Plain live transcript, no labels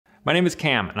My name is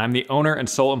Cam, and I'm the owner and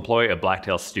sole employee of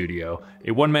Blacktail Studio,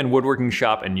 a one-man woodworking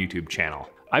shop and YouTube channel.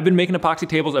 I've been making epoxy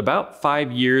tables about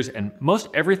 5 years, and most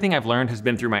everything I've learned has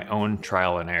been through my own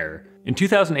trial and error. In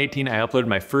 2018, I uploaded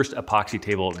my first epoxy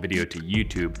table video to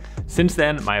YouTube. Since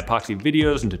then, my epoxy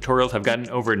videos and tutorials have gotten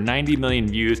over 90 million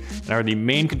views and are the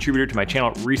main contributor to my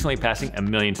channel recently passing 1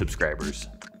 million subscribers.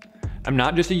 I'm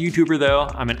not just a YouTuber though,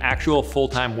 I'm an actual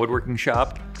full-time woodworking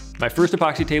shop. My first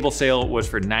epoxy table sale was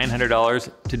for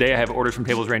 $900. Today I have orders from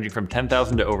tables ranging from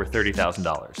 $10,000 to over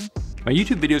 $30,000. My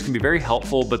YouTube videos can be very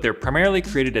helpful, but they're primarily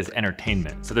created as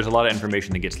entertainment, so there's a lot of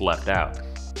information that gets left out.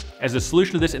 As a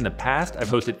solution to this, in the past, I've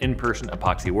hosted in-person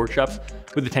epoxy workshops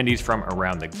with attendees from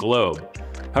around the globe.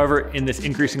 However, in this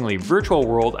increasingly virtual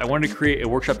world, I wanted to create a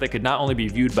workshop that could not only be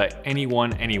viewed by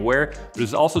anyone, anywhere, but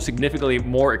is also significantly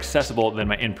more accessible than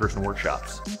my in-person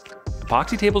workshops.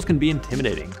 Epoxy tables can be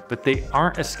intimidating, but they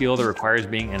aren't a skill that requires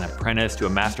being an apprentice to a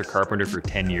master carpenter for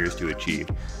 10 years to achieve.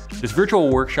 This virtual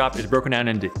workshop is broken down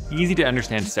into easy to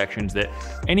understand sections that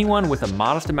anyone with a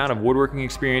modest amount of woodworking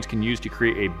experience can use to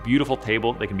create a beautiful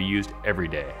table that can be used every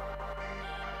day.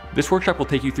 This workshop will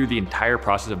take you through the entire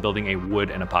process of building a wood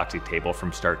and epoxy table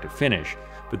from start to finish.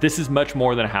 But this is much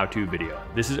more than a how-to video.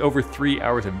 This is over 3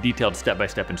 hours of detailed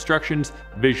step-by-step instructions,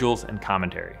 visuals, and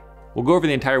commentary. We'll go over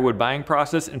the entire wood buying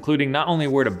process, including not only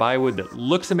where to buy wood that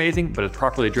looks amazing, but is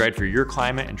properly dried for your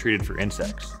climate and treated for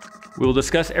insects. We will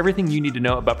discuss everything you need to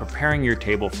know about preparing your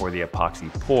table for the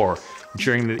epoxy pour,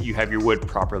 ensuring that you have your wood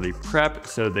properly prepped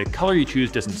so the color you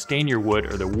choose doesn't stain your wood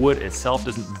or the wood itself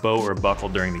doesn't bow or buckle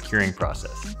during the curing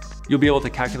process. You'll be able to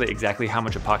calculate exactly how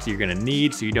much epoxy you're gonna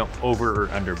need so you don't over or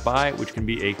under buy, which can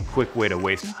be a quick way to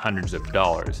waste hundreds of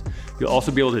dollars. You'll also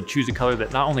be able to choose a color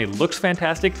that not only looks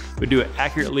fantastic, but do it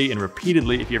accurately and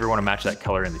repeatedly if you ever wanna match that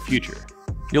color in the future.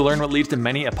 You'll learn what leads to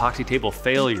many epoxy table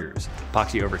failures,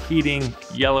 epoxy overheating,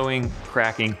 yellowing,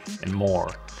 cracking, and more.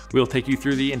 We'll take you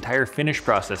through the entire finish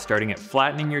process, starting at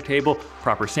flattening your table,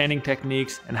 proper sanding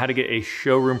techniques, and how to get a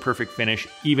showroom perfect finish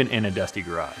even in a dusty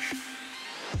garage.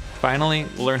 Finally,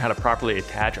 we'll learn how to properly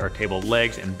attach our table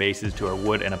legs and bases to our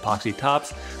wood and epoxy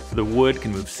tops so the wood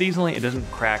can move seasonally and doesn't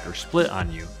crack or split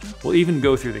on you. We'll even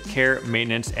go through the care,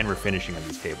 maintenance, and refinishing of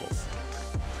these tables.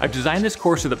 I've designed this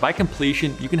course so that by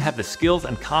completion, you can have the skills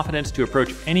and confidence to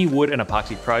approach any wood and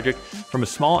epoxy project from as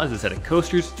small as a set of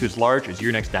coasters to as large as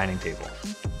your next dining table.